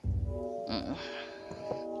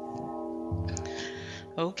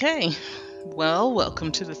Okay. Well,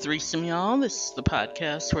 welcome to the threesome, y'all. This is the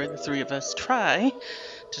podcast where the three of us try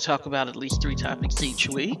to talk about at least three topics each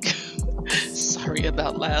week. Sorry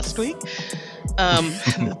about last week.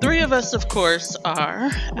 The three of us, of course,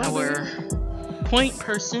 are our point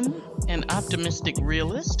person and optimistic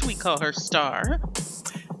realist. We call her Star.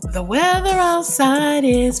 The weather outside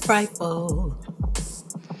is frightful.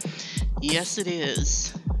 Yes, it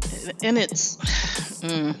is. And it's,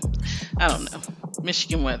 I don't know,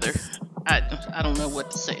 Michigan weather. I don't know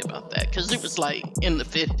what to say about that because it was like in the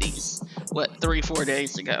 50s, 3-4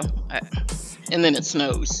 days ago. And then it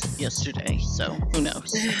snows yesterday, so who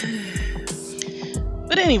knows.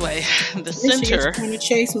 But anyway, the center. Trying to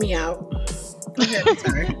chase me out. Go ahead, I'm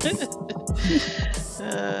sorry.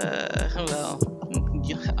 Well,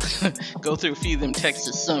 go through a few of them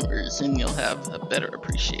Texas summers and you'll have a better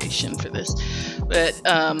appreciation for this. But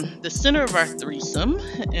the center of our threesome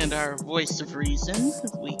and our voice of reason,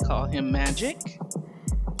 we call him Magic.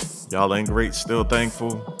 Y'all ain't great, still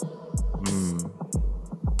thankful.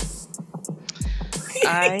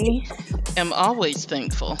 I am always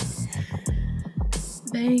thankful.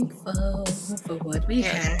 Thankful for what we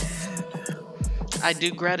have. I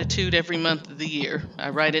do gratitude every month of the year. I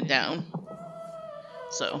write it down.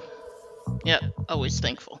 So, yep, always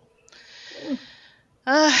thankful.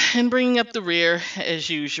 And bringing up the rear, as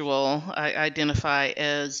usual, I identify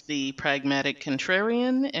as the pragmatic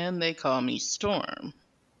contrarian, and they call me Storm.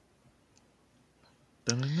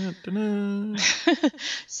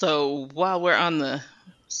 So, while we're on the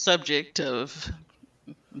subject of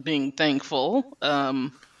being thankful,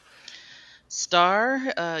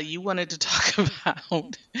 Star, you wanted to talk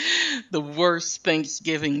about the worst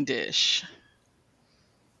Thanksgiving dish.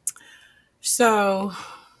 So,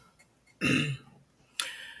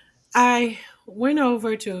 I went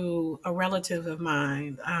over to a relative of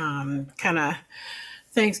mine, kind of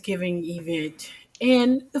Thanksgiving event,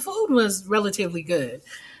 and the food was relatively good.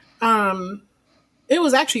 It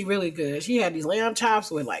was actually really good. She had these lamb chops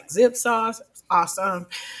with like zip sauce. It was awesome.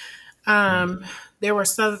 There were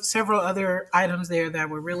several other items there that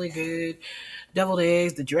were really good. Deviled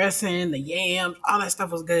eggs, the dressing, the yams, all that stuff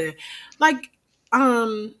was good. Like,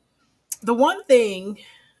 the one thing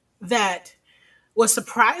that was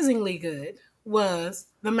surprisingly good was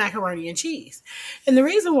the macaroni and cheese. And the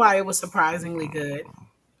reason why it was surprisingly good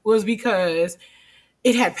was because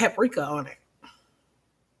it had paprika on it.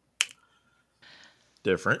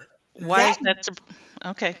 Different. Why is that?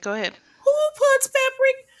 Okay, go ahead. Who puts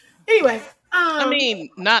paprika? Anyway, I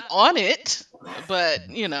mean, not on it, but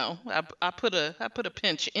you know, I put a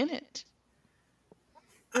pinch in it.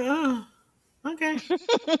 Okay.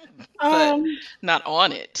 But not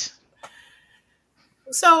on it.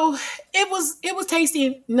 So it was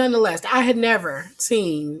tasty nonetheless. I had never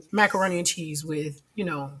seen macaroni and cheese with,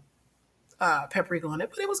 paprika on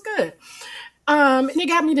it, but it was good. And it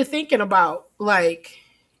got me to thinking about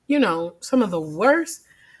some of the worst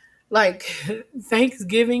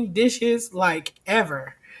Thanksgiving dishes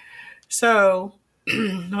ever. So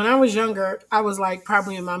when I was younger, I was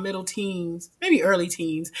probably in my middle teens, maybe early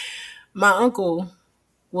teens. My uncle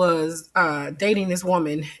was dating this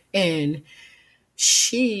woman, and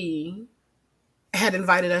she had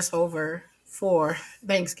invited us over for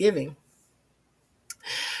Thanksgiving.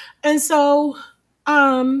 And so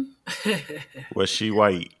was she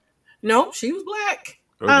white? No, she was black.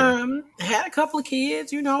 Okay. Had a couple of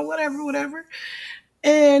kids, whatever.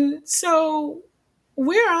 And so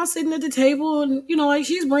we're all sitting at the table, and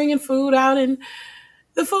she's bringing food out, and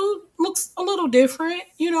the food looks a little different,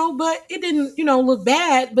 but it didn't, look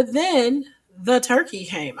bad. But then the turkey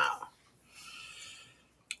came out.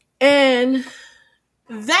 And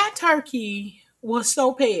that turkey was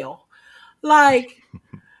so pale. I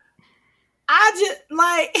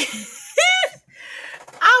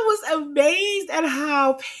was amazed at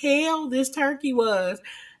how pale this turkey was.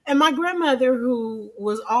 And my grandmother, who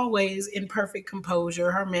was always in perfect composure,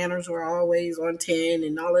 her manners were always on 10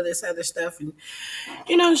 and all of this other stuff. And,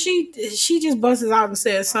 she just busts out and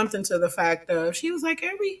says something to the fact of, she was like,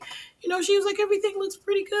 everything looks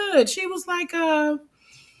pretty good. She was like,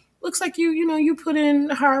 looks like you put in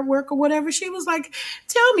hard work or whatever. She was like,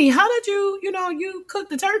 tell me, how did you cook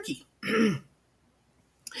the turkey? Or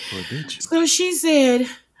did you? So she said,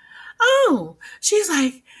 she's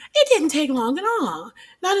like, it didn't take long at all.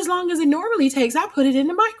 Not as long as it normally takes. I put it in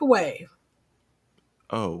the microwave.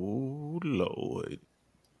 Oh, Lord.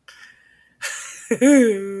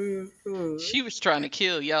 She was trying to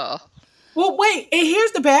kill y'all. Well, wait, and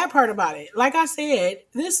here's the bad part about it. Like I said,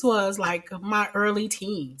 this was like my early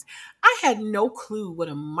teens. I had no clue what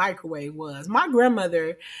a microwave was. My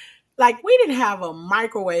grandmother, like, we didn't have a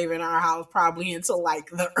microwave in our house probably until like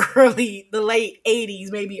the late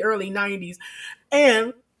 80s, maybe early 90s.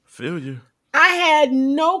 And Feel you. I had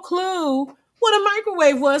no clue what a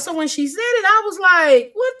microwave was. So when she said it, I was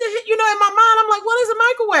like, what the heck? You know, in my mind, I'm like, what is a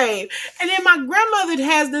microwave? And then my grandmother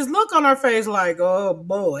has this look on her face like, oh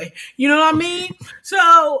boy. You know what I mean? So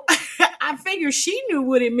I figured she knew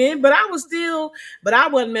what it meant, but I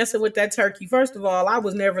wasn't messing with that turkey. First of all, I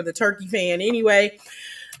was never the turkey fan anyway.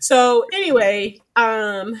 So anyway,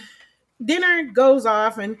 dinner goes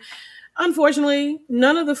off, and unfortunately,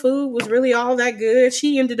 none of the food was really all that good.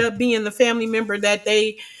 She ended up being the family member that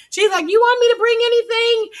she's like, you want me to bring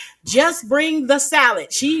anything? Just bring the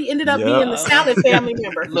salad. She ended up Yep. being the salad family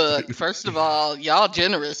member. Look, first of all, y'all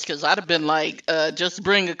generous because I'd have been like, just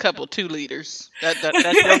bring a couple 2 liters. That's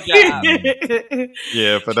your job.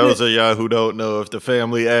 Yeah, for those of y'all who don't know, if the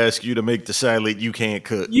family asks you to make the salad, you can't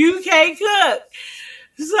cook. You can't cook.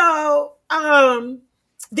 So,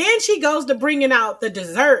 then she goes to bringing out the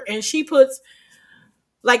dessert, and she puts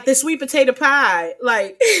like the sweet potato pie,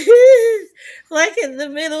 like like in the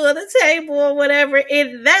middle of the table or whatever.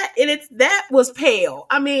 That was pale.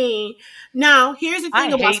 I mean, now here's the thing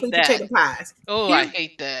I about hate sweet that. potato pies. Oh, I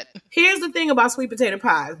hate that. Here's the thing about sweet potato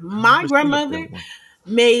pies. My Never seen grandmother that one.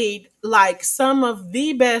 made like some of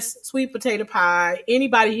the best sweet potato pie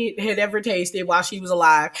anybody had ever tasted while she was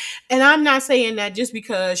alive. And I'm not saying that just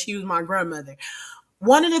because she was my grandmother.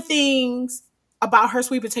 One of the things about her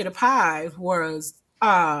sweet potato pies was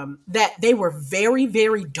that they were very,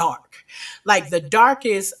 very dark. Like the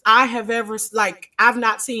darkest I have ever, like, I've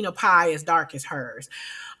not seen a pie as dark as hers.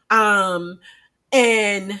 Um,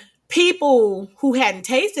 and people who hadn't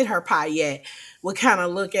tasted her pie yet would kind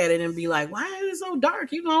of look at it and be like, why is it so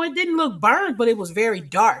dark? You know, it didn't look burnt, but it was very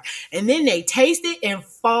dark. And then they taste it and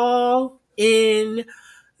fall in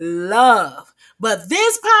love. But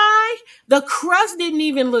this pie, the crust didn't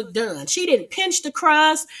even look done. She didn't pinch the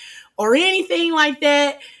crust or anything like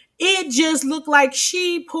that. It just looked like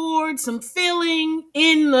she poured some filling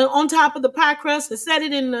on top of the pie crust and set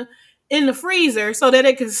it in the freezer so that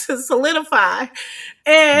it could solidify.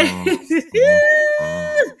 And Mm,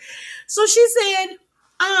 mm. so she said,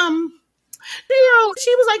 Daryl,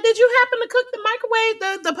 she was like, did you happen to cook the microwave,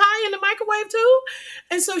 the pie in the microwave too?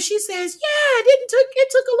 And so she says, yeah, it took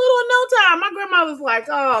a little or no time. My grandma was like,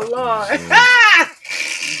 oh Lord.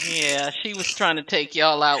 Yeah, she was trying to take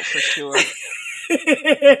y'all out for sure.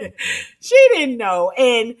 She didn't know.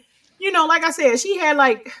 And you know, like I said, she had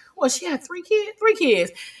like, well, she had 3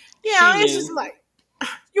 kids. Yeah, She it's just knew. like,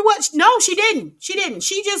 you what? No, she didn't. She didn't.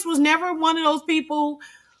 She just was never one of those people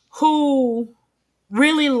who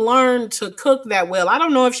really learned to cook that well. I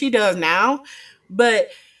don't know if she does now, but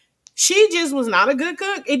she just was not a good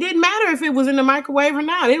cook. It didn't matter if it was in the microwave or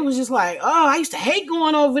not. It was just like, oh, I used to hate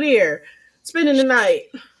going over there, spending the night.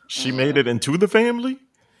 She made it into the family?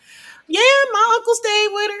 Yeah, my uncle stayed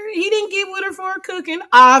with her. He didn't get with her for her cooking,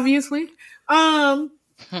 obviously.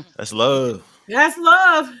 That's love. That's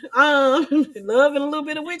love. Love and a little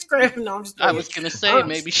bit of witchcraft. No, I'm just I playing. was gonna say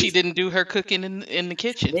maybe she didn't do her cooking in the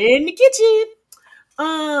kitchen. In the kitchen.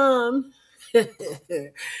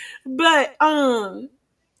 But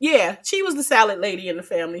yeah, she was the salad lady in the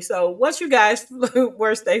family. So what's your guys'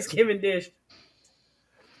 worst Thanksgiving dish?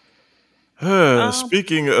 Um.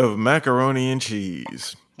 Speaking of macaroni and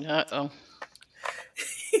cheese, Uh-oh.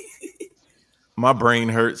 my brain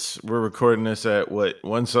hurts. We're recording this at what,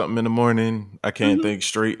 1 something in the morning. I can't think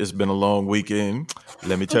straight. It's been a long weekend.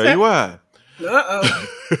 Let me tell Okay. you why. Uh-oh.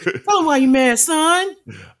 Tell them why you mad, son.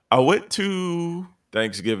 I went to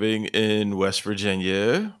Thanksgiving in West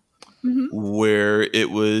Virginia, where it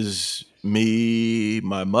was me,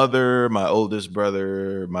 my mother, my oldest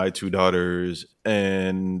brother, my 2 daughters,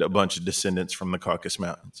 and a bunch of descendants from the Caucasus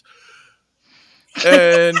Mountains.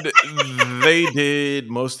 And they did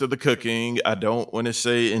most of the cooking. I don't want to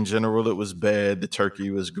say in general it was bad. The turkey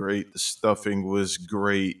was great. The stuffing was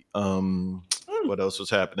great. What else was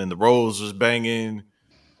happening? The rolls was banging.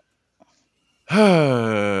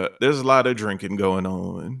 There's a lot of drinking going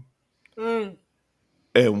on. Mm.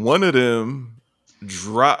 And one of them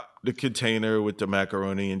dropped the container with the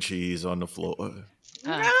macaroni and cheese on the floor.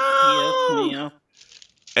 Yes, No. ma'am.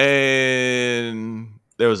 And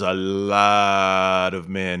there was a lot of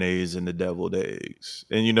mayonnaise in the deviled eggs.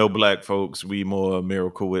 And you know, black folks, we more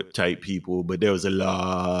Miracle Whip type people, but there was a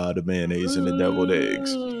lot of mayonnaise in the deviled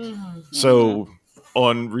eggs. So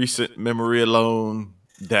on recent memory alone,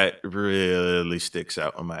 that really sticks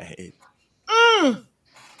out in my head. Mm.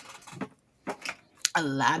 A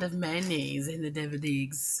lot of mayonnaise in the deviled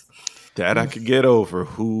eggs. That I could get over.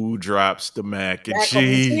 Who drops the mac and Mac and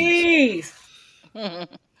cheese? cheese.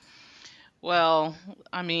 Well,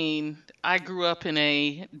 I mean, I grew up in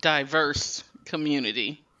a diverse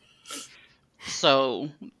community. So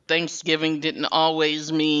Thanksgiving didn't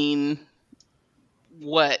always mean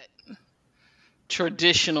what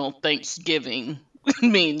traditional Thanksgiving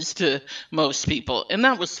means to most people. And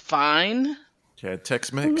that was fine. Yeah,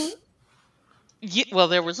 Tex-Mex. Yeah, well,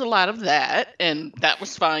 there was a lot of that, and that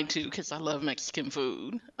was fine too because I love Mexican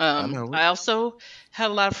food. I know it. I also had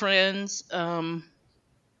a lot of friends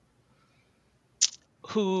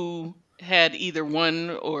who had either one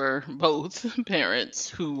or both parents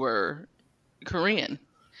who were Korean.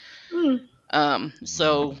 Mm.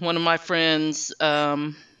 So one of my friends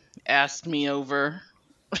asked me over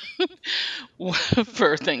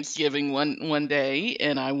for Thanksgiving one day,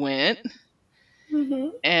 and I went, Mm-hmm.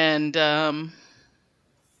 and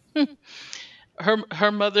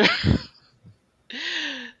her mother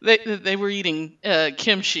they were eating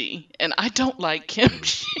kimchi, and I don't like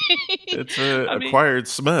kimchi. It's a I mean, acquired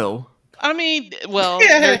smell. well,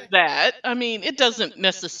 there's that. I mean, it doesn't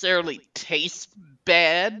necessarily taste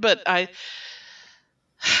bad, but I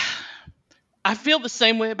feel the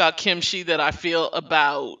same way about kimchi that I feel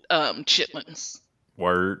about chitlins.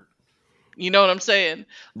 Word. You know what I'm saying?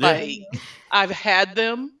 Yeah. Like, I've had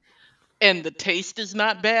them and the taste is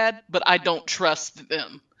not bad, but I don't trust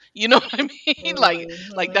them. You know what I mean?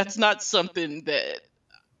 Like that's not something that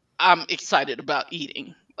I'm excited about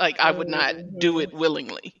eating. Like I would not do it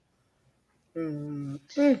willingly.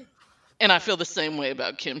 Mm-hmm. And I feel the same way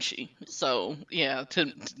about kimchi. So yeah,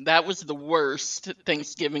 that was the worst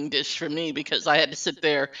Thanksgiving dish for me because I had to sit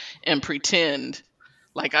there and pretend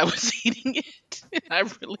like I was eating it. I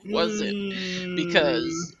really wasn't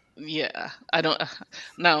because yeah, I don't.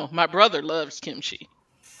 No, my brother loves kimchi,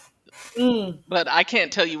 but I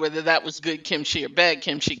can't tell you whether that was good kimchi or bad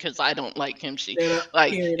kimchi because I don't like kimchi. They don't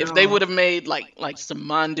Like hear it if they all. would have made like some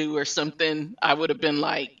mandu or something, I would have been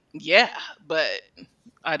like, yeah, but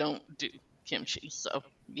I don't do kimchi. So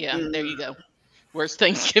yeah, there you go. Worst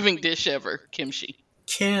Thanksgiving dish ever, kimchi.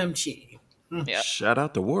 Kimchi. Yeah. Shout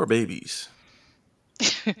out to War Babies.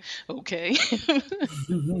 Okay.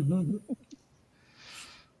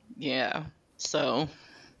 Yeah. So,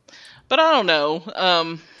 but I don't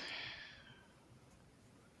know.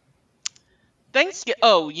 Thanksgiving.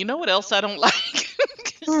 Oh, you know what else I don't like?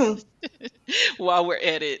 Mm. While we're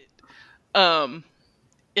at it, um,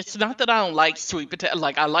 it's not that I don't like sweet potato.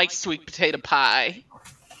 Like I like sweet potato pie.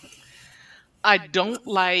 I don't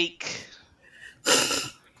like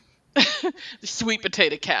sweet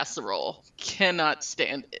potato casserole. Cannot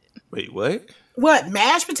stand it. Wait, what? What?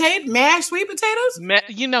 Mashed potato? Mashed sweet potatoes?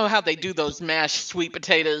 You know how they do those mashed sweet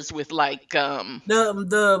potatoes with like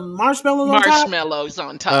The marshmallows on top? marshmallows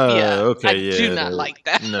on top. Yeah, Okay, I yeah. do not like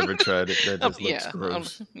that. Never tried it. That just looks Yeah,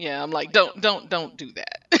 gross. I'm like, don't do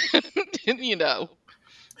that. You know,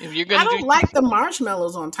 if you're I gonna don't do, like the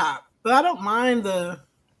marshmallows on top, but I don't mind the.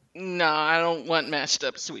 no, I don't want mashed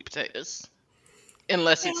up sweet potatoes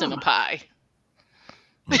unless it's in a pie.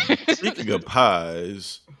 Speaking of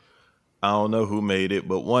pies, I don't know who made it,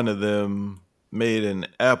 but one of them made an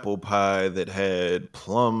apple pie that had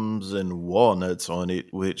plums and walnuts on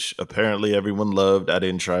it, which apparently everyone loved. I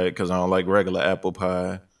didn't try it because I don't like regular apple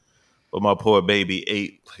pie. But my poor baby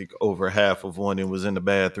ate like over half of one and was in the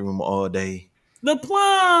bathroom all day. The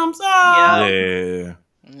plums. Yeah. Oh. Yeah.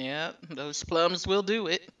 Yeah, those plums will do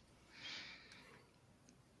it.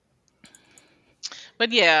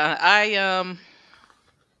 But yeah, I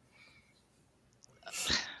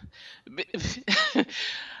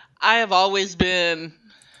have always been,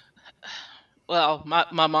 well,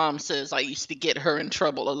 my mom says I used to get her in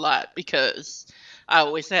trouble a lot because I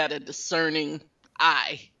always had a discerning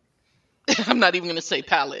eye. I'm not even going to say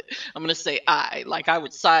palate. I'm going to say eye. Like I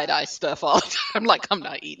would side eye stuff all the time. Like I'm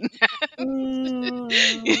not eating that. Mm.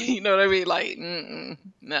 You know what I mean? Like,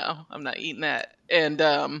 no, I'm not eating that. And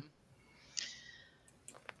I'm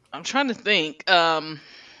trying to think.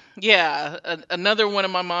 Yeah, another one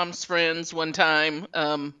of my mom's friends one time.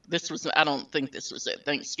 This was, I don't think this was at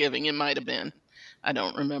Thanksgiving. It might have been. I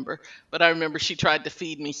don't remember. But I remember she tried to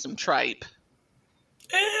feed me some tripe.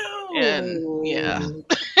 And yeah. Ew.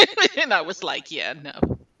 And I was like, yeah, no.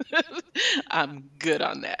 I'm good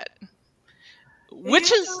on that.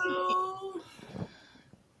 Which is, Ew.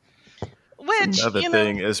 which, Another you know,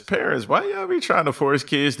 thing, as parents, why y'all be trying to force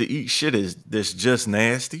kids to eat shit that's just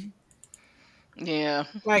nasty? yeah.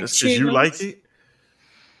 Like Just because you like chitlins. it?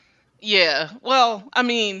 Yeah. Well, I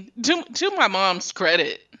mean, to my mom's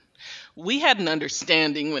credit, we had an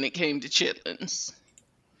understanding when it came to chitlins.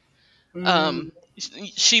 Mm.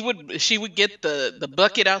 She would get the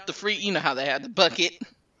bucket out the free. You know how they had the bucket.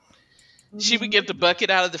 She would get the bucket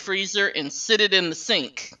out of the freezer and sit it in the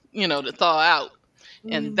sink, to thaw out.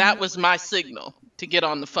 And that was my signal to get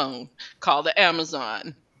on the phone, call the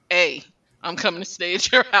Amazon. Hey, I'm coming to stay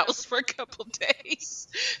at your house for a couple days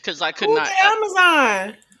because I could Who's not. the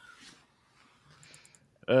Amazon?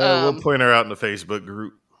 We'll point her out in the Facebook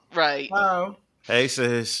group. Right. Wow. Hey,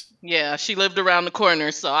 sis. Yeah, she lived around the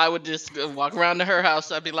corner, so I would just go walk around to her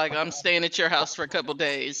house. I'd be like, I'm staying at your house for a couple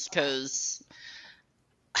days because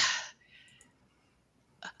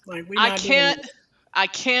Like we're I not doing can't. it. I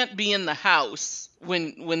can't be in the house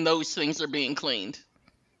when those things are being cleaned.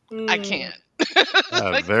 I can't.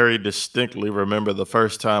 I Like, very distinctly remember the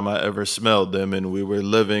first time I ever smelled them, and we were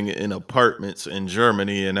living in apartments in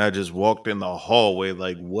Germany, and I just walked in the hallway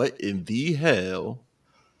like, what in the hell?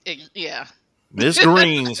 yeah. Miss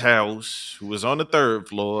Green's house, who was on the 3rd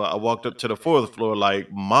floor. I walked up to the 4th floor like,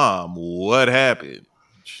 Mom, what happened?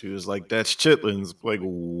 She was like, that's chitlins. Like,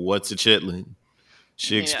 what's a chitlin?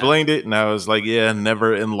 She Yeah. explained it, and I was like, yeah,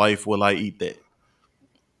 never in life will I eat that.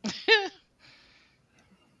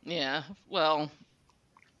 Yeah. Well,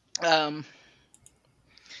 um,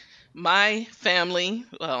 my family,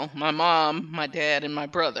 well, my mom, my dad, and my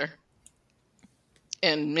brother,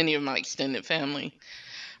 and many of my extended family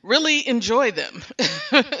really enjoy them.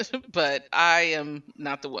 But I am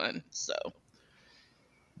not the one. So,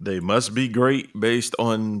 They must be great based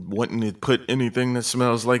on wanting to put anything that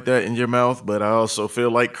smells like that in your mouth, but I also feel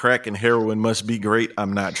like crack and heroin must be great.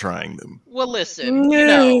 I'm not trying them. well, listen,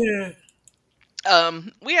 Yeah.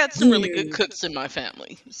 we had some really good cooks in my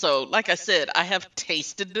family. So, like I said, I have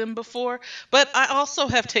tasted them before, but I also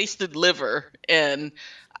have tasted liver, and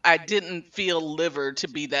I didn't feel liver to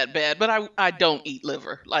be that bad. But I don't eat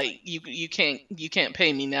liver. Like you can't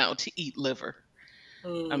pay me now to eat liver.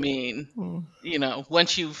 I mean,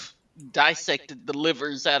 once you've dissected the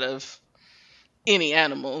livers out of any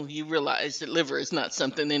animal, you realize that liver is not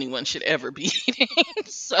something anyone should ever be eating.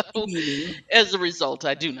 So, Eating. as a result,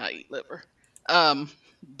 I do not eat liver. Um,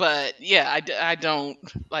 but yeah, I don't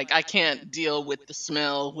like, I can't deal with the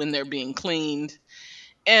smell when they're being cleaned.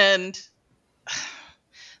 And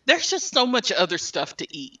there's just so much other stuff to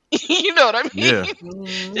eat. You know what I mean? Yeah.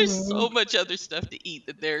 There's so much other stuff to eat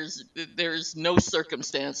that there's no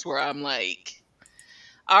circumstance where I'm like,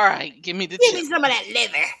 all right, give me the Give me chip. some of that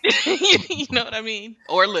liver. You know what I mean?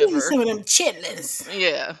 Or Give me liver. some of them chitlins.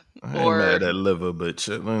 Yeah. I ain't mad at liver, but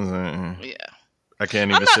chitlins, Yeah. I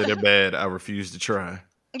can't I'm even say not they're bad. I refuse to try.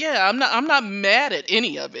 yeah, I'm not mad at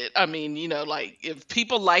any of it. I mean, like if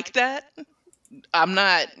people like that, I'm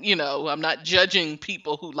not judging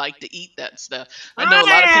people who like to eat that stuff. I know a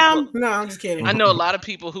lot of I people am. No, I'm just kidding. I know a lot of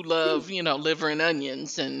people who love, liver and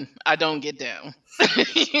onions, and I don't get down.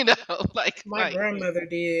 you know, My grandmother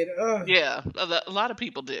did. Ugh. yeah, a lot of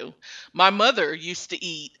people do. My mother used to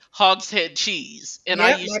eat hog's head cheese, and I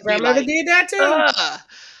Yep, used my to be grandmother like, did that too. ugh,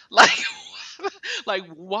 like, like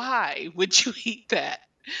why would you eat that?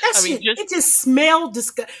 That I mean, shit, it just smelled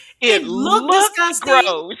disgusting. It looked looked disgusting.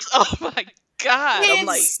 gross. Oh my god! I'm It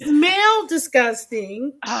like, smelled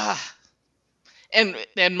disgusting. ah.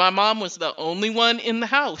 And my mom was the only one in the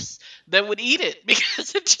house that would eat it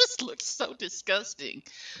because it just looked so disgusting.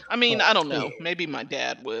 I mean, I don't know. Maybe my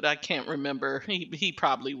dad would. I can't remember. He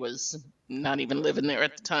probably was not even living there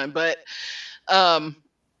at the time. But um,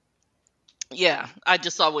 yeah, I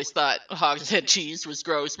just always thought hog's head cheese was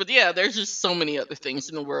gross. But yeah, there's just so many other things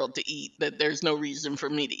in the world to eat that there's no reason for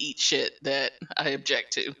me to eat shit that I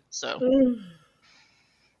object to. So, Mm.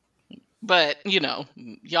 but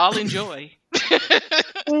y'all enjoy.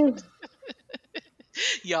 Mm.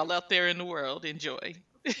 Y'all out there in the world enjoy.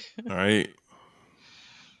 All right.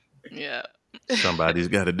 Yeah. Somebody's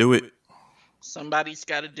got to do it. Somebody's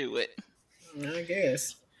got to do it. I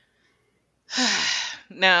guess.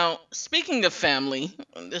 Now, speaking of family,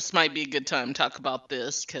 this might be a good time to talk about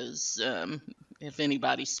this because if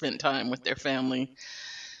anybody spent time with their family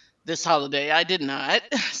this holiday, I did not.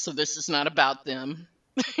 So this is not about them.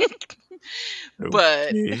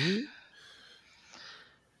 But Okay.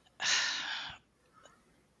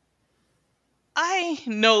 I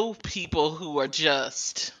know people who are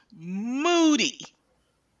just moody.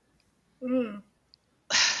 Mm.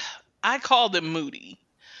 I call them moody.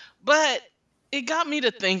 But it got me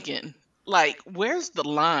to thinking, like, where's the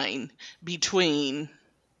line between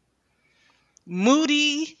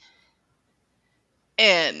moody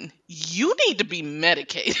and you need to be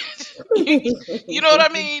medicated? You know what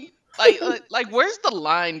I mean? Like, where's the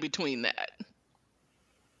line between that?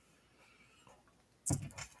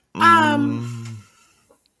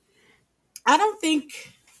 I don't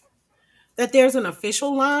think that there's an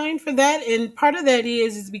official line for that, and part of that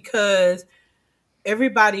is because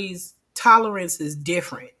everybody's tolerance is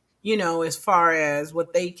different, as far as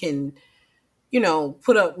what they can,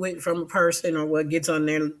 put up with from a person, or what gets on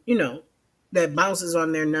their, that bounces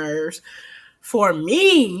on their nerves. For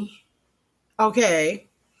me, okay,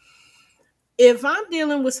 if I'm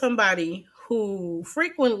dealing with somebody who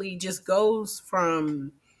frequently just goes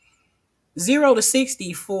from 0 to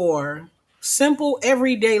 60 for simple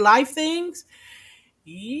everyday life things,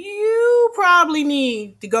 you probably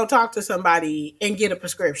need to go talk to somebody and get a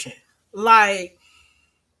prescription. Like,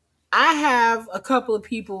 I have a couple of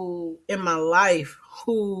people in my life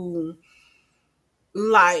who,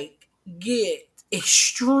 like, get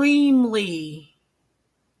extremely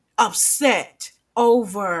upset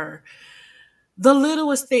over the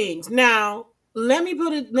littlest things. Now, let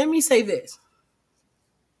me say this.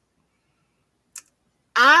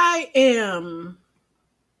 I am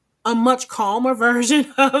a much calmer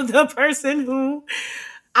version of the person who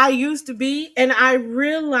I used to be. And I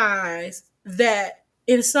realize that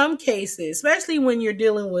in some cases, especially when you're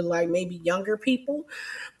dealing with like maybe younger people,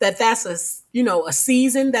 that's a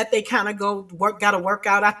season that they kind of got to work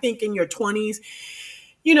out. I think in your 20s,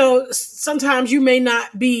 sometimes you may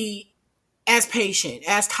not be as patient,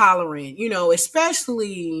 as tolerant,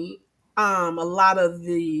 especially a lot of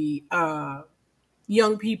the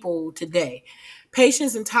young people today.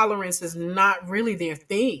 Patience and tolerance is not really their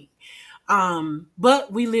thing.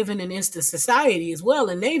 But we live in an instant society as well,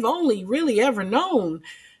 and they've only really ever known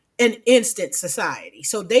an instant society.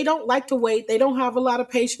 So they don't like to wait. They don't have a lot of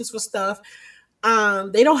patience for stuff.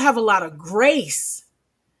 They don't have a lot of grace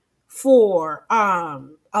for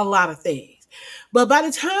a lot of things. But by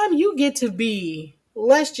the time you get to be,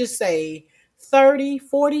 let's just say, 30,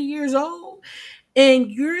 40 years old,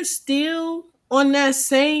 and you're still on that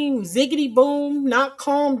same ziggity boom, not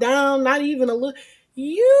calmed down, not even a little,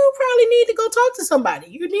 you probably need to go talk to somebody.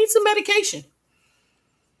 You need some medication.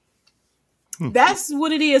 That's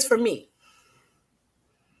what it is for me.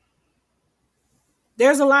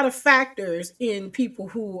 There's a lot of factors in people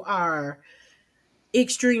who are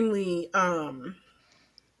extremely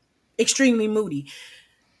extremely moody.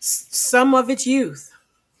 Some of it's youth.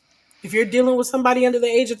 If you're dealing with somebody under the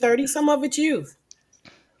age of 30, some of it's youth.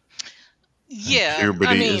 Yeah,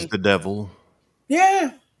 I Puberty is mean, the devil.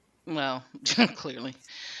 Yeah. well, clearly.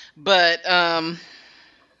 But I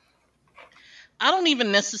don't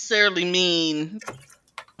even necessarily mean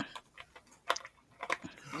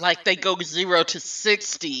like they go 0 to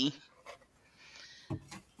 60,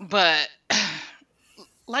 but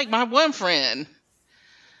like my one friend,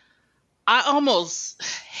 I almost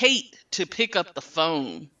hate to pick up the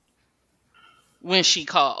phone when she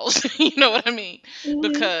calls. You know what I mean? Mhm.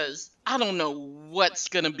 Because I don't know what's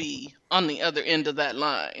going to be on the other end of that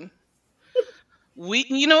line.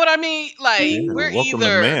 You know what I mean? Like, Yeah, Mhm. we're welcome to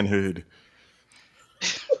either, manhood.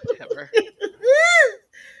 whatever.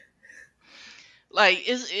 Like,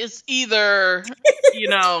 it's either, you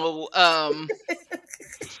know,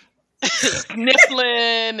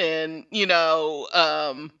 sniffling and,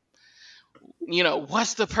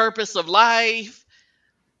 what's the purpose of life?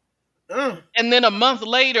 Mm. And then a month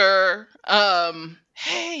later,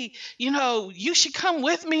 hey, you should come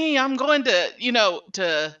with me. I'm going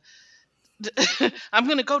to, I'm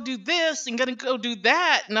going to go do this and going to go do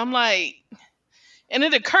that. And I'm like, and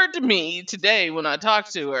it occurred to me today when I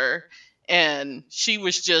talked to her, and she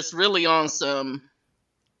was just really on some,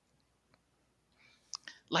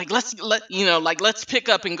 like, let's pick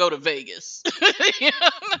up and go to Vegas. And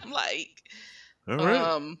I'm like, All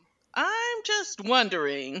right. um, I'm just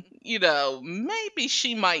wondering, maybe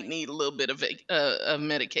she might need a little bit of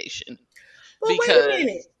medication But wait a because,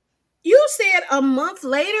 minute. You said a month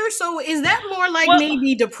later, so is that more like well,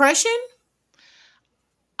 maybe depression?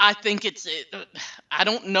 I think I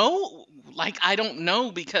don't know. Like, I don't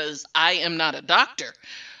know because I am not a doctor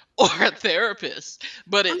or a therapist,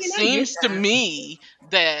 but I it mean, I get seems to that. me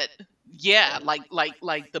that, yeah, like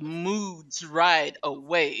the moods ride a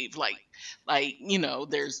wave. Like,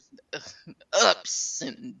 there's ups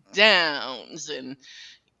and downs, and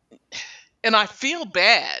I feel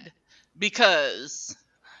bad because,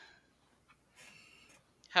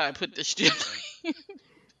 how I put this gently,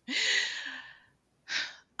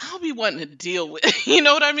 I'll be wanting to deal with, you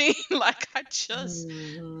know what I mean? Like, I just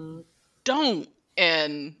Mhm. don't.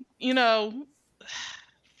 And,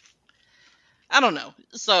 I don't know.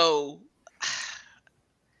 So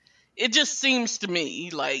it just seems to me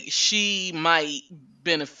like she might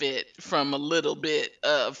benefit from a little bit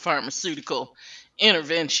of pharmaceutical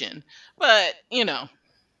intervention. But,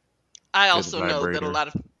 I Good also know that vibrator.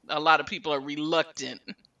 a lot of people are reluctant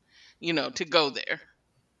to go there.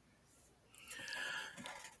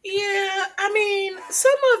 Yeah, I mean,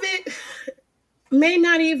 some of it may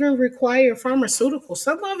not even require pharmaceuticals.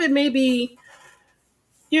 Some of it may be,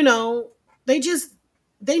 you know, they just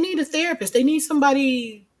they need a therapist. They need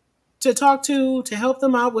somebody to talk to help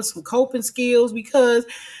them out with some coping skills because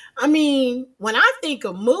I mean, when I think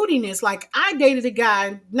of moodiness, like I dated a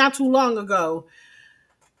guy not too long ago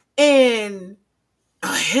and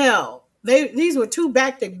hell, these were two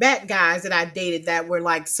back to back guys that I dated that were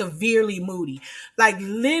like severely moody. Like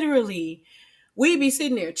literally, we'd be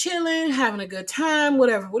sitting there chilling, having a good time,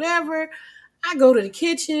 whatever, whatever. I go to the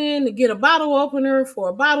kitchen to get a bottle opener for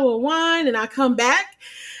a bottle of wine, and I come back,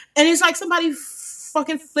 and it's like somebody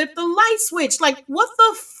fucking flipped the light switch. Like, what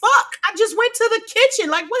the fuck? I just went to the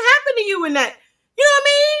kitchen. Like, what happened to you in that? You know what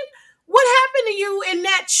I mean? What happened to you in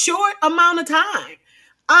that short amount of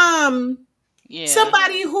time? Yeah.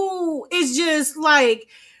 Somebody who is just like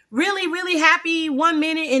really, really happy one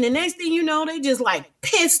minute, and the next thing you know, they just like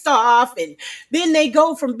pissed off, and then they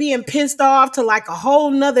go from being pissed off to like a whole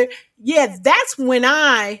nother. Yeah, that's when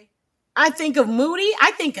I think of moody.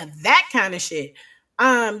 I think of that kind of shit.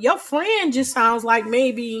 Your friend just sounds like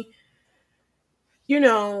maybe,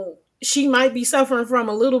 she might be suffering from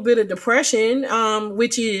a little bit of depression,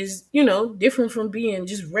 which is, different from being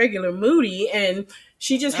just regular moody. And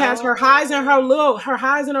she just has her highs and her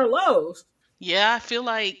highs and her lows. Yeah, I feel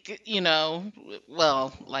like,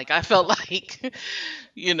 well, like I felt like,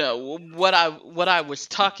 what I was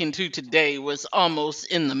talking to today was almost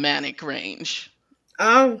in the manic range.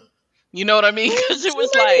 Um, You know what I mean? Because it you was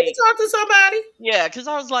might need like, to talk to somebody. yeah, because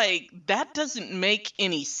I was like, that doesn't make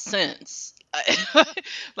any sense.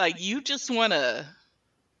 Like, you just want to,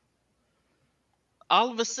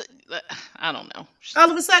 all of a sudden, I don't know.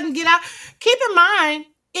 All of a sudden, get out. Keep in mind,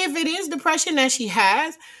 if it is depression that she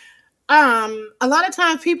has, a lot of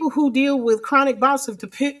times people who deal with chronic bouts of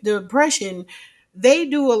depression, they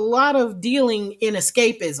do a lot of dealing in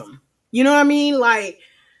escapism. You know what I mean? Like,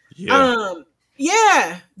 Yeah.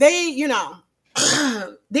 yeah, they,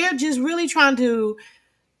 they're just really trying to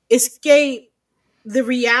escape the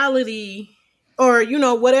reality or,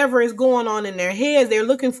 whatever is going on in their heads. They're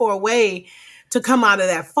looking for a way to come out of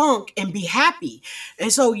that funk and be happy.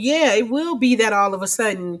 And so, yeah, it will be that all of a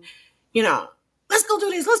sudden, let's go do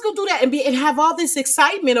this, let's go do that, and have all this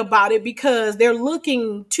excitement about it because they're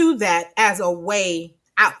looking to that as a way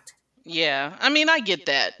out. Yeah, I mean, I get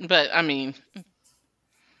that, but I mean,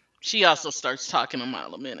 she also starts talking a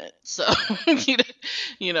mile a minute. So,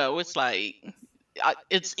 it's like,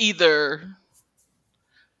 it's either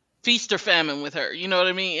feast or famine with her. You know what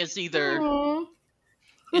I mean? It's either, Aww.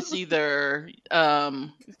 it's either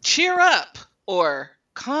cheer up or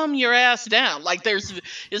calm your ass down. Like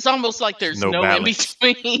it's almost like there's No no in balance.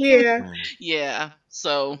 between. Yeah. Yeah.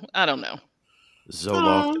 So I don't know.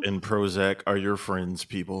 Zoloft and Prozac are your friends,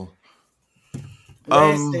 people.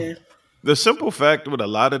 Listen. The simple fact with a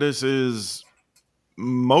lot of this is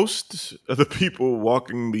most of the people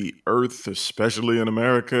walking the earth, especially in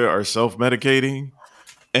America, are self-medicating.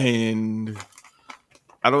 And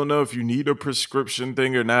I don't know if you need a prescription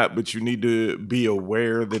thing or not, but you need to be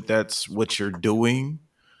aware that that's what you're doing.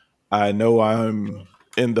 I know I'm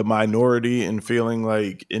in the minority and feeling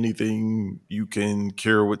like anything you can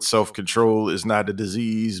cure with self-control is not a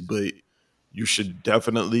disease, but you should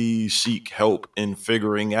definitely seek help in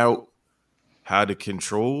figuring out how to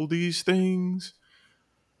control these things.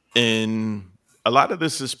 And a lot of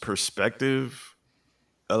this is perspective.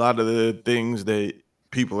 A lot of the things that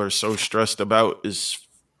people are so stressed about is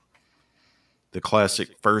the classic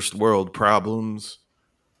first world problems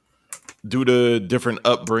due to different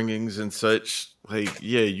upbringings and such. Like,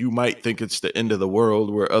 yeah, you might think it's the end of the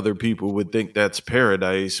world where other people would think that's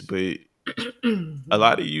paradise, but a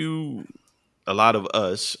lot of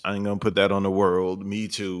us, I ain't gonna put that on the world, me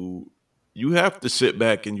too. You have to sit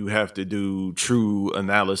back and you have to do true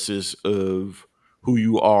analysis of who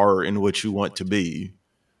you are and what you want to be.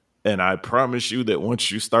 And I promise you that once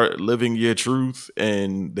you start living your truth,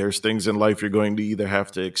 and there's things in life you're going to either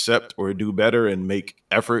have to accept or do better and make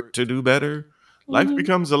effort to do better, life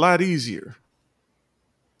becomes a lot easier.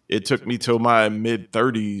 It took me till my mid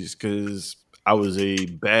 30s because I was a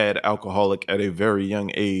bad alcoholic at a very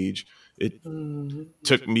young age. It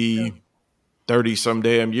took me 30 some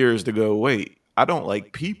damn years to go, wait, I don't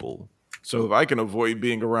like people. So if I can avoid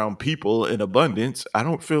being around people in abundance, I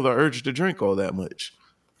don't feel the urge to drink all that much.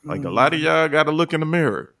 Like a lot of y'all got to look in the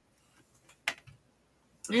mirror.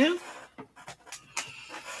 Yeah.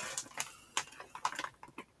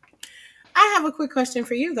 I have a quick question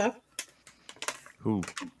for you, though. Who?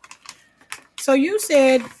 So you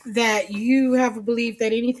said that you have a belief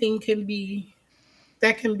that anything can be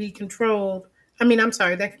controlled. I mean, I'm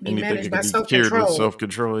sorry, that can be Anything managed that can by be cured with self-control.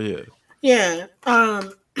 self-control, yeah. Yeah. I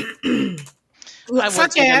Such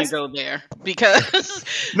wasn't gonna as go there because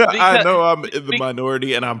No, I because know I'm in the be,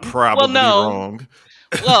 minority and I'm well, probably no, wrong.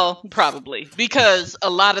 well, probably because a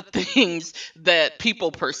lot of things that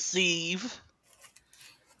people perceive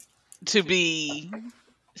to be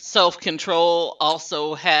self control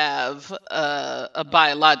also have a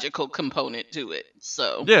biological component to it.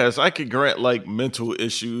 So, Yes, I could grant like mental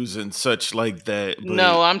issues and such like that, but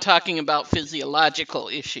no, I'm talking about physiological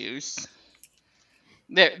issues.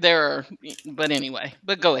 There are, but anyway,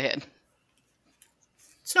 but go ahead.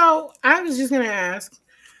 so I was just gonna ask,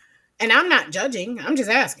 and I'm not judging, I'm just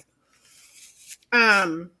asking.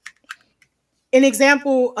 Um an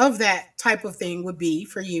example of that type of thing would be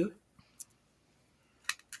for you,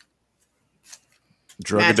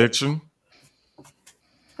 drug magic. addiction,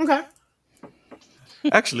 Okay.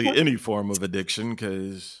 actually any form of addiction,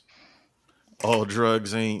 because all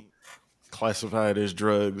drugs ain't classified as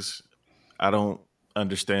drugs. I don't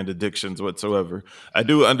understand addictions whatsoever. I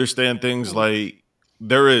do understand things like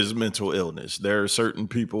there is mental illness. There are certain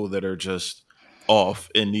people that are just off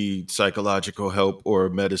and need psychological help or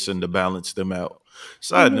medicine to balance them out.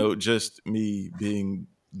 Side Mm-hmm. note, just me being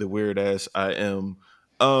the weird ass I am.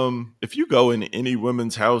 If you go in any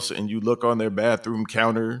woman's house and you look on their bathroom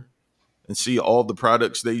counter and see all the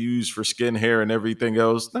products they use for skin, hair, and everything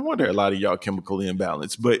else, no wonder a lot of y'all chemically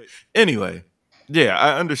imbalanced. But anyway, yeah,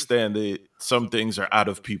 I understand that some things are out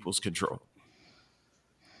of people's control.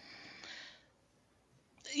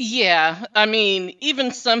 Yeah, I mean,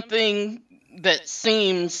 even something that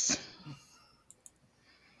seems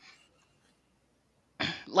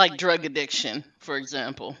like drug addiction, for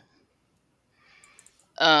example.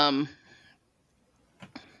 Um,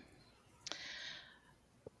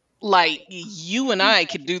 like you and I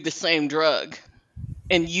could do the same drug,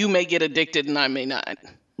 and you may get addicted and I may not,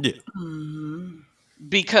 Yeah, Mm-hmm.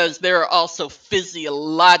 because there are also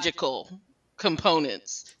physiological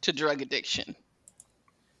components to drug addiction.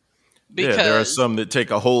 yeah, there are Because, some that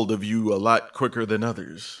take a hold of you a lot quicker than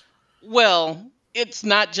others. well, it's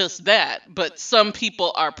not just that, but some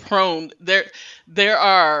people are prone. There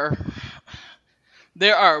are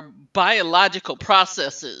there are biological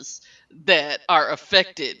processes that are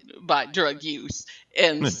affected by drug use,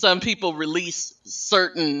 and Yeah, some people release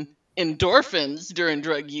certain endorphins during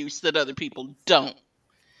drug use that other people don't.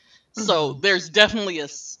 So Mm-hmm. there's definitely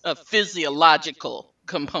a physiological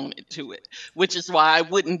component to it, which is why I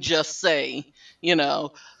wouldn't just say, you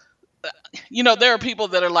know, there are people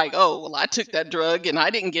that are like, oh, well, I took that drug and I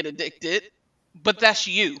didn't get addicted, but that's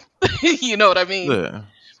you. You know what I mean? yeah,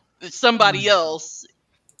 Somebody else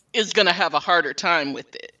is going to have a harder time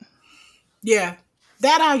with it. Yeah,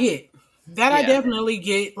 that I get. That I Yeah. definitely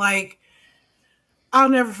get. Like, I'll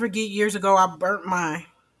never forget years ago I burned my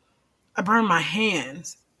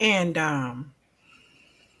hands, and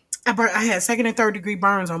I had second and third degree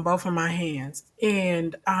burns on both of my hands,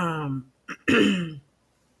 and I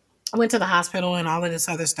went to the hospital and all of this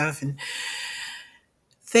other stuff, and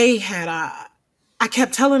they had I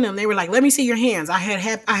kept telling them, they were like, "Let me see your hands." I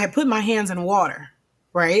had put my hands in water,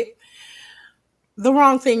 right? The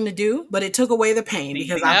wrong thing to do, but it took away the pain The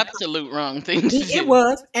because absolute wrong thing to it do.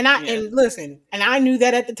 was, Yeah. and listen, and I knew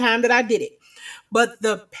that at the time that I did it, but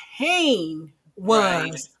the pain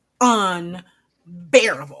Right. was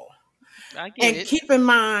unbearable. I get And it. keep in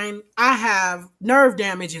mind, I have nerve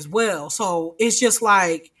damage as well, so it's just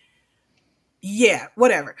like, yeah,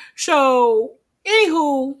 whatever. So,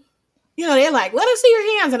 anywho, they're like, "Let us see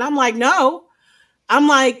your hands," and I'm like, "No." I'm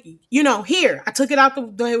like, "Here." I took it out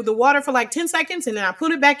the water for like 10 seconds and then I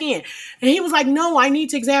put it back in. And he was like, "No, I need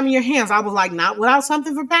to examine your hands." I was like, "Not without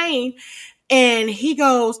something for pain." And he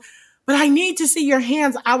goes, "But I need to see your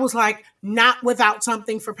hands." I was like, "Not without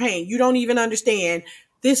something for pain. You don't even understand.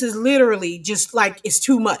 This is literally just like, it's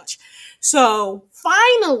too much." So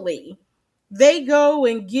finally, they go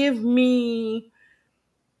and give me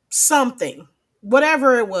something,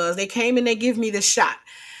 whatever it was. They came and they give me the shot.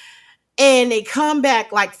 And they come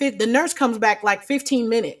back like, the nurse comes back like 15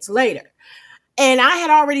 minutes later. And I had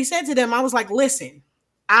already said to them, I was like, "Listen,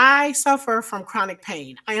 I suffer from chronic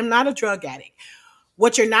pain. I am not a drug addict.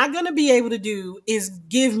 What you're not going to be able to do is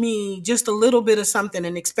give me just a little bit of something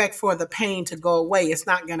and expect for the pain to go away. It's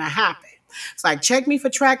not going to happen. It's like, check me for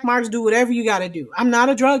track marks, do whatever you got to do. I'm not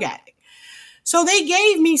a drug addict." So they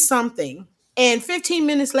gave me something. And 15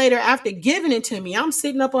 minutes later, after giving it to me, I'm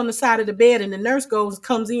sitting up on the side of the bed and the nurse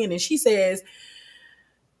comes in and she says,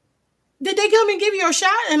 "Did they come and give you a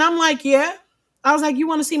shot?" And I'm like, "Yeah." I was like, you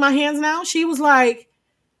want to see my hands now? She was like,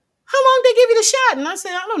 how long did they give you the shot? And I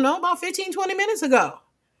said, I don't know, about 15, 20 minutes ago.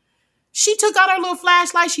 She took out her little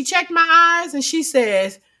flashlight. She checked my eyes and she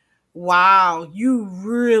says, wow, you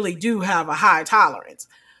really do have a high tolerance.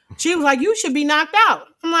 She was like, you should be knocked out.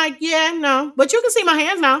 I'm like, yeah, no, but you can see my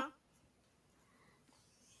hands now.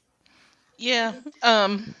 Yeah.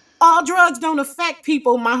 All drugs don't affect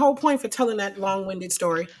people. My whole point for telling that long-winded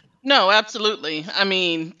story. No, absolutely. I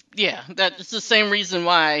mean, yeah, that's the same reason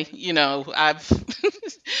why, I've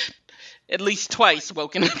at least twice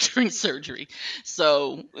woken up during surgery.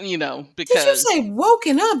 So, Did you because. say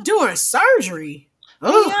woken up during surgery?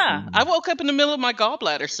 Oh, yeah. I woke up in the middle of my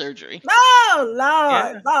gallbladder surgery. No, Lord,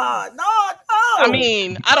 Yeah. Lord, I oh.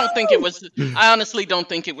 mean, I honestly don't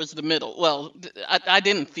think it was the middle. Well, I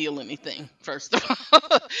didn't feel anything, first of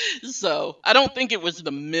all. So I don't think it was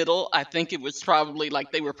the middle. I think it was probably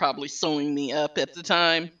like they were probably sewing me up at the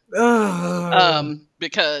time.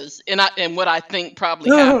 Because, and what I think probably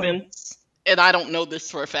happens, and I don't know this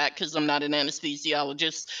for a fact because I'm not an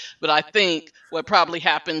anesthesiologist, but I think what probably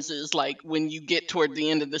happens is like when you get toward the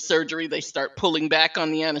end of the surgery, they start pulling back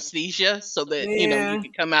on the anesthesia so that, you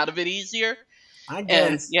can come out of it easier. I And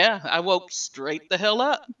guess. yeah, I woke straight the hell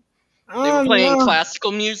up. They were Oh, playing no.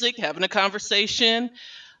 classical music, having a conversation.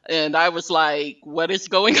 And I was like, what is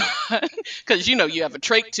going on? Because, you have a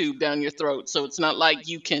trach tube down your throat. So it's not like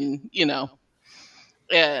you can,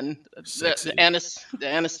 and the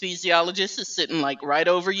anesthesiologist is sitting like right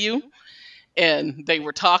over you. And they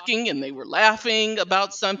were talking and they were laughing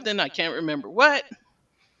about something. I can't remember what.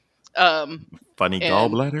 Funny And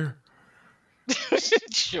gallbladder?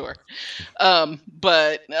 sure.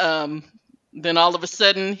 But then all of a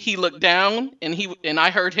sudden he looked down and I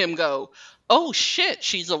heard him go, "Oh shit,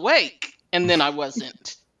 she's awake." And then I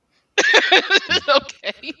wasn't.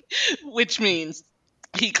 Okay. Which means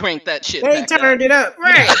he cranked that shit They back up. turned it up,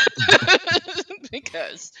 right?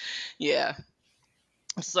 Because, yeah.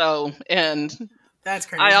 So, and That's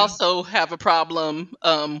crazy. I also have a problem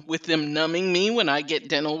with them numbing me when I get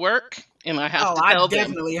dental work. And I have to tell them. I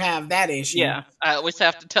definitely have that issue. Yeah, I always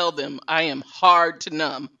have to tell them I am hard to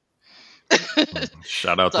numb.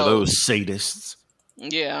 Shout out to those sadists.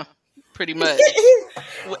 Yeah, pretty much.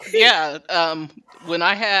 Yeah, when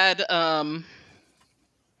I had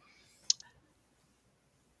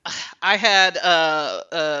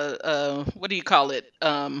what do you call it?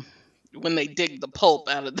 When they dig the pulp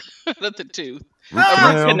out of the tooth, a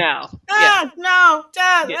root canal. Yeah. No,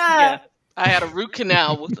 Yeah. I had a root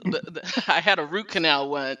canal I had a root canal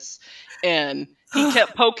once, and he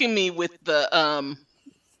kept poking me with the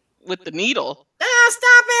needle.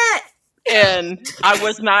 Stop it! And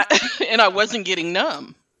I wasn't getting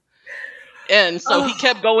numb. And so he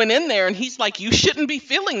kept going in there, and he's like, "You shouldn't be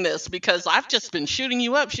feeling this because I've just been shooting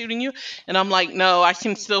you. And I'm like, "No, I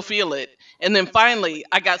can still feel it." And then finally,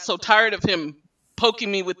 I got so tired of him poking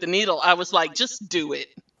me with the needle, I was like, "Just do it."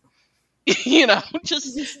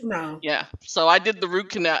 Just no. Yeah. So I did the root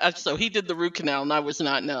canal. So he did the root canal, and I was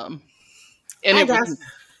not numb. And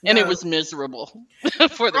it was miserable.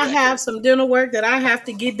 For the I record. have some dental work that I have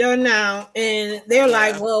to get done now, and they're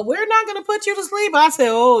like, "Well, we're not going to put you to sleep." I said,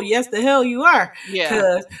 "Oh, yes, the hell you are." Yeah.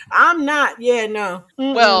 Because I'm not. Yeah, no.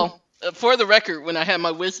 Mm-mm. Well, for the record, when I had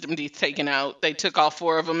my wisdom teeth taken out, they took all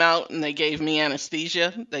 4 of them out, and they gave me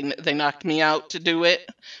anesthesia. They knocked me out to do it.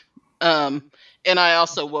 And I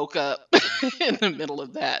also woke up in the middle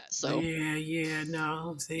of that. So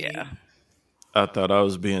no. See. Yeah. I thought I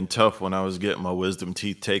was being tough when I was getting my wisdom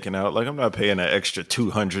teeth taken out. Like, I'm not paying an extra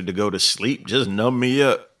 $200 to go to sleep. Just numb me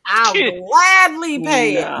up. I'll gladly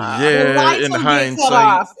pay it. Yeah, the lights in will get hindsight. cut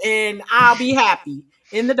off, and I'll be happy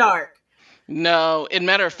in the dark. No, in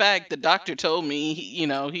matter of fact, the doctor told me,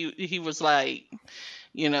 he was like,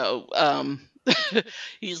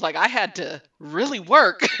 he's like, I had to really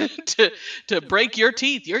work to break your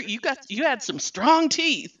teeth. You had some strong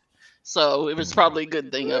teeth. So it was probably a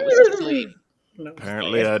good thing I was asleep.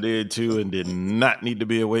 Apparently I did too, and did not need to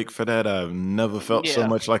be awake for that. I've never felt so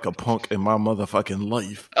much like a punk in my motherfucking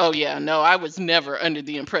life. Oh yeah, no, I was never under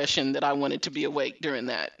the impression that I wanted to be awake during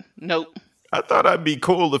that. Nope. I thought I'd be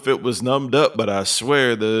cool if it was numbed up, but I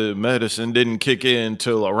swear the medicine didn't kick in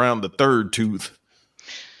till around the 3rd tooth.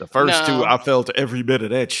 The first 2, I felt every bit of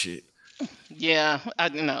that shit. Yeah, I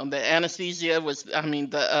know the anesthesia was. I mean,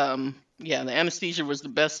 the anesthesia was the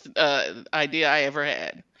best idea I ever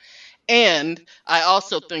had. And I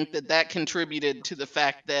also think that contributed to the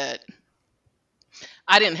fact that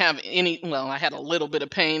I didn't have I had a little bit of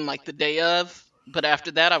pain like the day of, but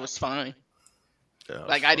after that I was fine. Yeah,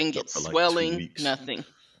 like I didn't get swelling, like nothing.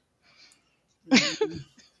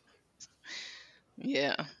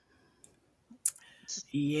 Yeah.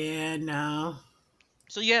 Yeah, no.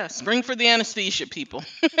 So yeah, spring for the anesthesia, people.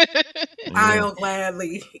 Yeah. I'll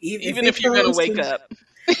gladly, if Even it if you're gonna comes wake to, up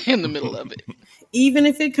in the middle of it. even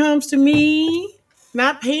if it comes to me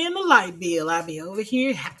not paying the light bill, I'll be over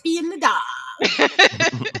here happy in the dark.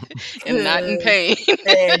 And not in 'Cause- pain.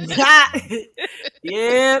 and not,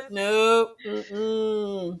 yep, nope,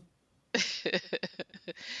 mm-mm.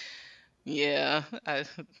 Yeah,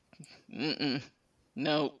 mm-mm,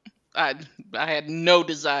 no, I I had no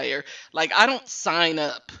desire. Like I don't sign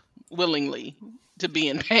up willingly to be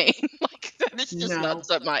in pain. Like that is just not No,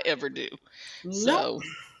 something I ever do. nope. So,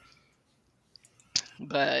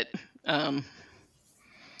 but um,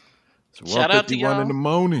 It's shout out to 1:51 in the y'all.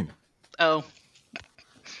 morning. Oh,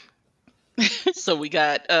 so we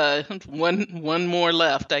got one more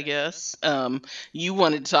left, I guess. You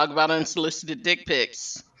wanted to talk about unsolicited dick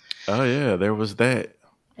pics. Oh yeah, there was that.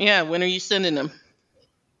 Yeah, when are you sending them?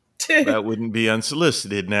 That wouldn't be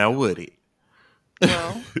unsolicited now, would it?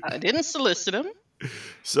 Well, I didn't solicit them.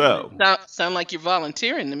 So, Sound like you're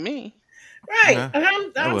volunteering to me. Right, nah,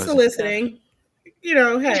 and that I'm wasn't. soliciting. You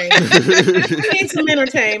know, hey, I need some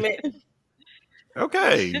entertainment.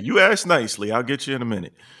 Okay, you asked nicely. I'll get you in a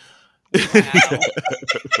minute. Wow.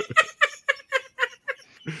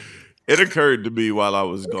 It occurred to me while I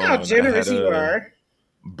was Look how gone. I had generous you a are.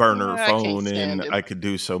 burner I can't phone stand and him. I could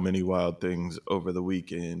do so many wild things over the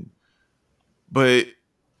weekend. But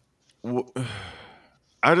w-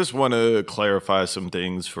 I just want to clarify some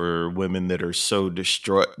things for women that are so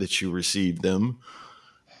distraught that you receive them.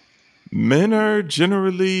 Men are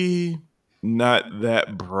generally not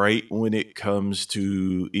that bright when it comes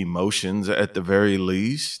to emotions, at the very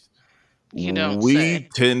least. You don't We say.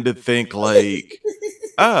 tend to think like,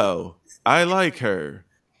 oh, I like her.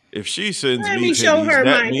 If she sends Let me me show titties, her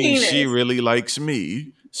that my means she penis. really likes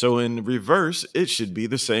me. So in reverse, it should be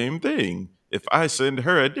the same thing. If I send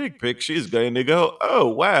her a dick pic, she's going to go, oh,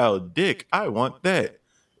 wow, dick, I want that.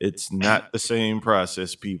 It's not the same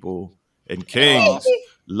process, people. And At all. kings,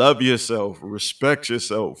 love yourself, respect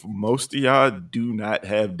yourself. Most of y'all do not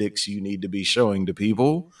have dicks you need to be showing to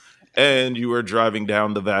people. And you are driving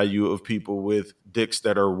down the value of people with dicks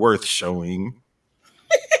that are worth showing,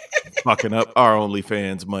 fucking up our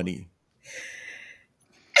OnlyFans money.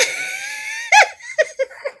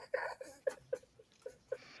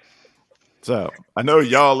 So I know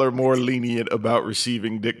y'all are more lenient about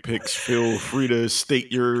receiving dick pics. Feel free to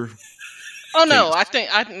state your Oh no, case.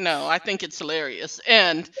 I think it's hilarious.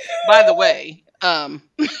 And by the way,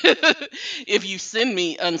 if you send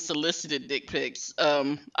me unsolicited dick pics,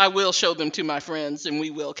 I will show them to my friends and we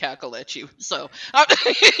will cackle at you. So,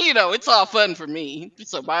 it's all fun for me.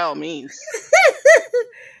 So by all means.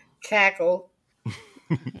 Cackle.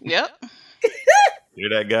 Yep. Hear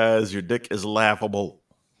that, guys? Your dick is laughable.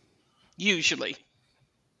 Usually.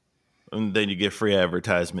 And then you get free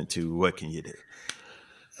advertisement too. What can you do?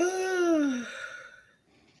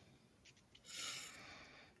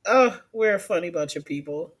 Oh, we're a funny bunch of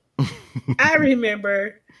people. I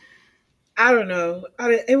remember, I don't know,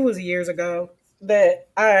 it was years ago that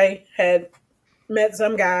I had met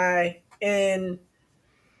some guy and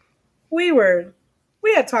we were,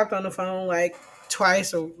 we had talked on the phone like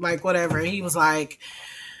twice or like whatever. He was like,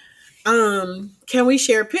 can we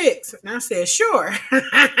share pics? And I said, sure.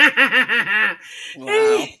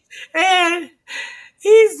 Wow. And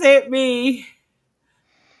he sent me,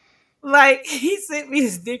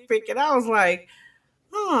 this dick pic and I was like,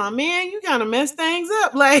 oh man, you kind of messed things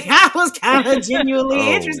up. Like I was kind of genuinely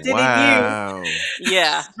Oh, interested in wow.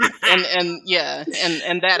 Yeah. And yeah,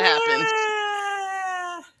 and that happens.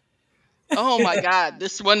 Oh my God,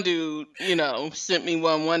 this one dude, sent me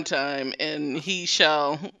one time, and he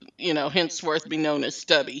shall, henceforth be known as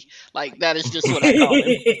Stubby. Like that is just what I call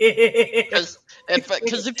him.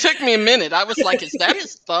 Because it took me a minute. I was like, is that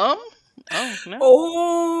his thumb? Oh no,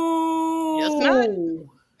 Oh, yes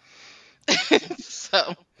not.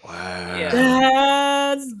 So Wow. yeah,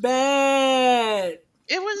 that's bad.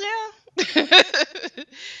 it was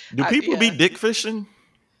Do people be dick fishing?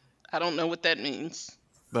 I don't know what that means.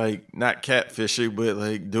 Like not catfishing, but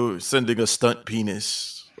like sending a stunt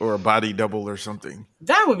penis or a body double or something.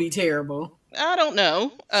 That would be terrible. I don't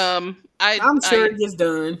know. I'm sure it gets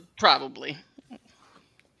done. Probably.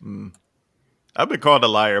 I've been called a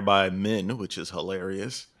liar by men, which is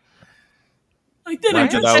hilarious. Like that.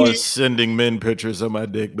 Not that I was sending men pictures of my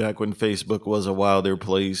dick back when Facebook was a wilder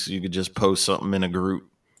place. You could just post something in a group.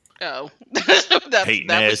 Oh,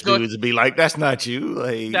 Hating ass dudes be like, "That's not you."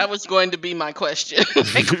 Like that was going to be my question.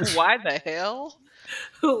 Like, why the hell?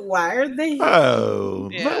 Why are they? Oh,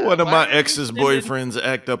 Yeah, let one of why my are you ex's sending- boyfriends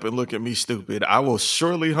act up and look at me stupid. I will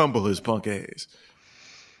surely humble his punk ass.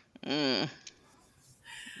 Mm,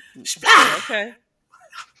 Splat! okay.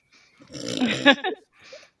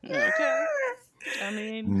 Okay. I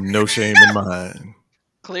mean, No shame in mine.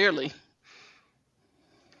 clearly.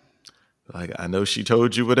 Like, I know she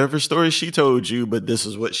told you whatever story she told you, but this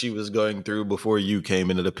is what she was going through before you came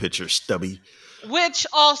into the picture, Stubby. Which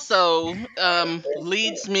also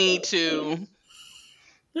leads me to,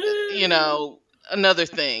 you know, another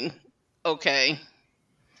thing. Okay.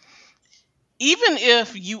 Even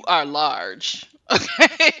if you are large,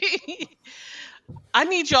 okay, I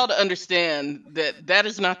need y'all to understand that that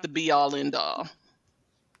is not the be all end all.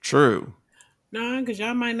 True. No, because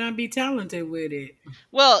y'all might not be talented with it.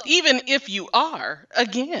 Well, even if you are,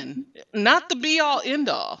 again, not the be all end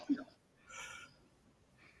all.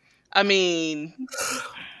 I mean,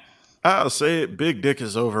 I'll say it, big dick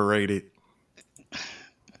is overrated.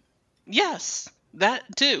 yes, that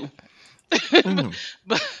too. Mm.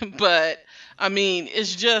 but I mean,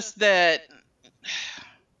 it's just that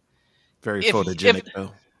Very if photogenic,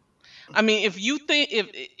 though. I mean, if you think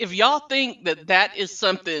if y'all think that that is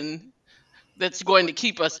something that's going to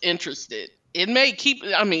keep us interested, it may keep.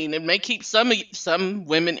 I mean, it may keep some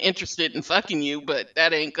women interested in fucking you, but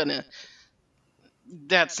that ain't gonna.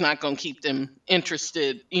 That's not gonna keep them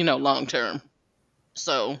interested, long term.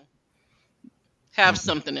 So have Mm.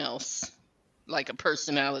 something else, like a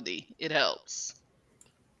personality. It helps.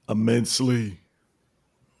 Immensely.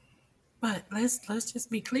 But let's just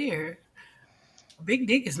be clear. Big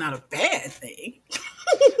dick is not a bad thing.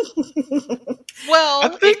 I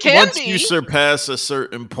Well, it think can once you be. surpass a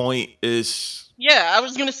certain point, Yeah, I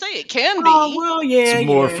was gonna say it can Oh be. well, it's yeah,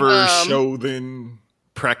 more yeah, for Um, show than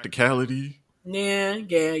practicality. yeah,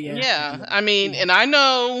 yeah, yeah, yeah, I mean, yeah. and I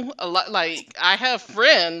know a lot. Like, I have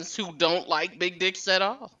friends who don't like big dicks at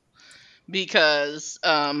all because,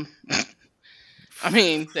 I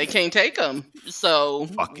mean, they can't take them. So,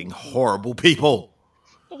 Fucking horrible people.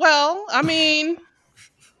 well, I mean,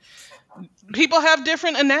 people have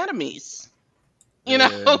different anatomies, you know,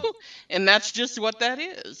 Yeah. and that's just what that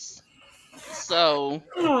is. So,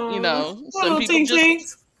 Oh, some little people tink just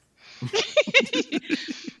tinks.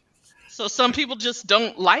 so some people just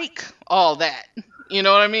don't like all that. You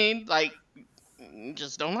know what I mean? Like,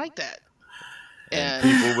 just don't like that. And And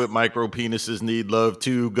people with micro penises need love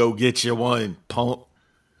too. Go get you one, punk.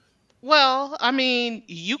 well, I mean,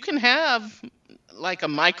 you can have like a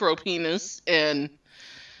micro penis and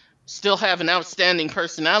still have an outstanding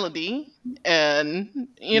personality, and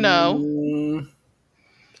Mm,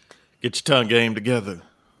 Get your tongue game together.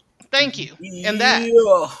 thank you, and that.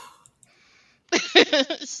 yeah.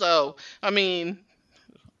 So, I mean,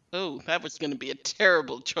 oh, that was going to be a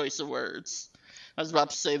terrible choice of words. I was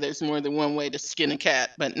about to say there's more than one way to skin a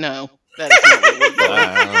cat, but no, that is not where we're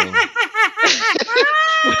going. Wow.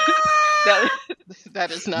 that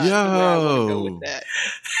that is not where I want to go with Yo. that.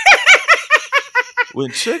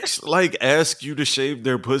 When chicks like ask you to shave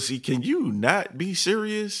their pussy, can you not be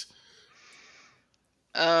serious?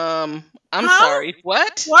 I'm Huh? sorry.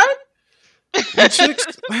 What? What? When chicks,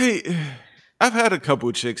 hey, I've had a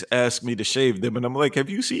couple chicks ask me to shave them, and I'm like, have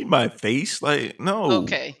you seen my face? Like, no,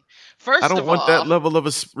 Okay. I First don't of want that all, level of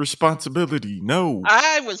a responsibility. No,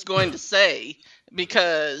 I was going to say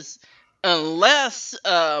because unless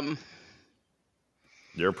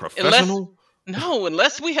you're a unless professional. no,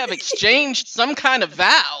 unless we have exchanged some kind of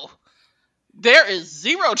vow, there is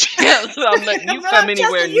zero chance that I'm letting you come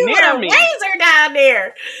anywhere Justin, you with near a me. razor down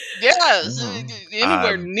there. Yes,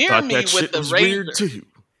 I anywhere near thought me that with shit the was weird razor. too.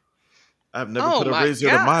 I've never Oh put a my razor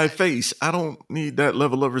to my god. face. I don't need that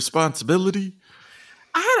level of responsibility.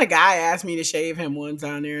 I had a guy ask me to shave him one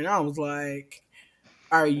time there, and I was like,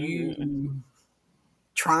 "Are Mm, you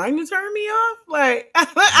trying to turn me off?" Like,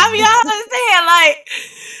 I mean, I understand. Like,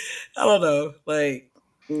 I don't know. Like,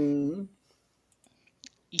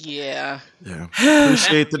 yeah, Yeah. that's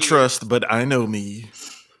Appreciate the weird. trust, but I know me.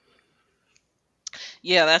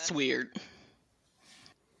 Yeah, that's weird.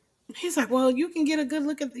 he's like, "Well, you can get a good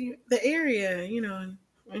look at the area, you know."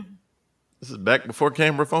 This is back before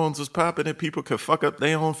camera phones was popping and people could fuck up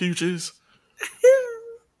their own futures.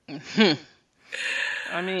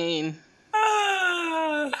 I mean,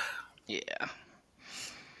 Ah. yeah.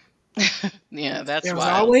 Yeah, that's There was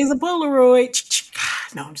wild. always a Polaroid.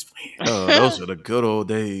 No, I'm just playing. Oh, those are the good old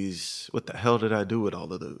days. What the hell did I do with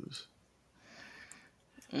all of those?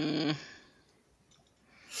 Mm,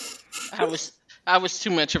 I was I was too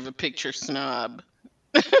much of a picture snob.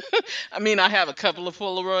 I mean, I have a couple of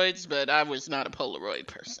Polaroids, but I was not a Polaroid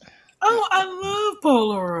person. Oh, I love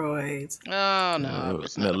Polaroids. Oh no, I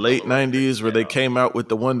was In the not a late Polaroid 90s, person where at they all. came out with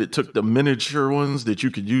the one that took the miniature ones that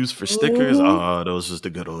you could use for stickers. Mm-hmm. Oh, those was the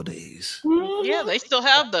good old days. Mm-hmm. Yeah, they still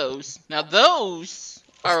have those. Now those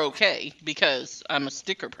are okay because I'm a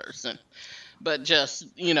sticker person. But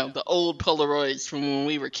just, the old Polaroids from when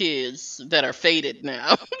we were kids that are faded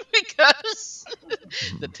now because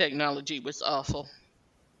the technology was awful.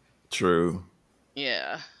 True.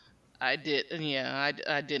 Yeah, I did. Yeah,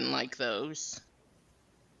 I didn't like those.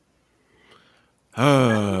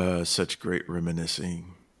 Ah, such great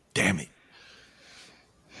reminiscing. Damn it.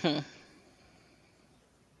 Hmm.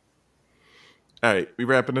 All right, we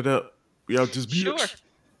wrapping it up. We out this Sure. bitch.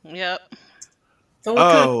 Yep. So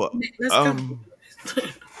what kind? Oh, Let's come.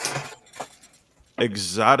 um,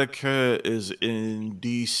 Exotica is in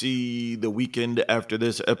DC the weekend after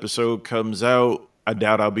this episode comes out. I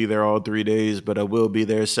doubt I'll be there all 3 days, but I will be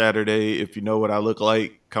there Saturday. If you know what I look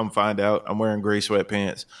like, come find out. I'm wearing gray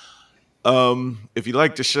sweatpants. If you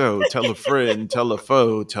like the show, tell a friend, tell a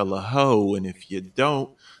foe, tell a hoe, and if you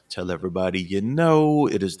don't, tell everybody you know.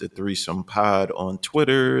 It is the Threesome Pod on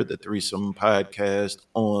Twitter, the Threesome Podcast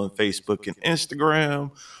on Facebook and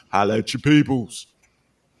Instagram. Holla at your peoples.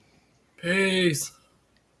 Peace.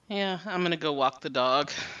 Yeah, I'm gonna go walk the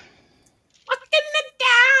dog. Walking the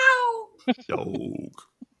dog. Dog.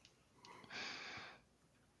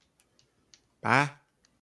 Bye.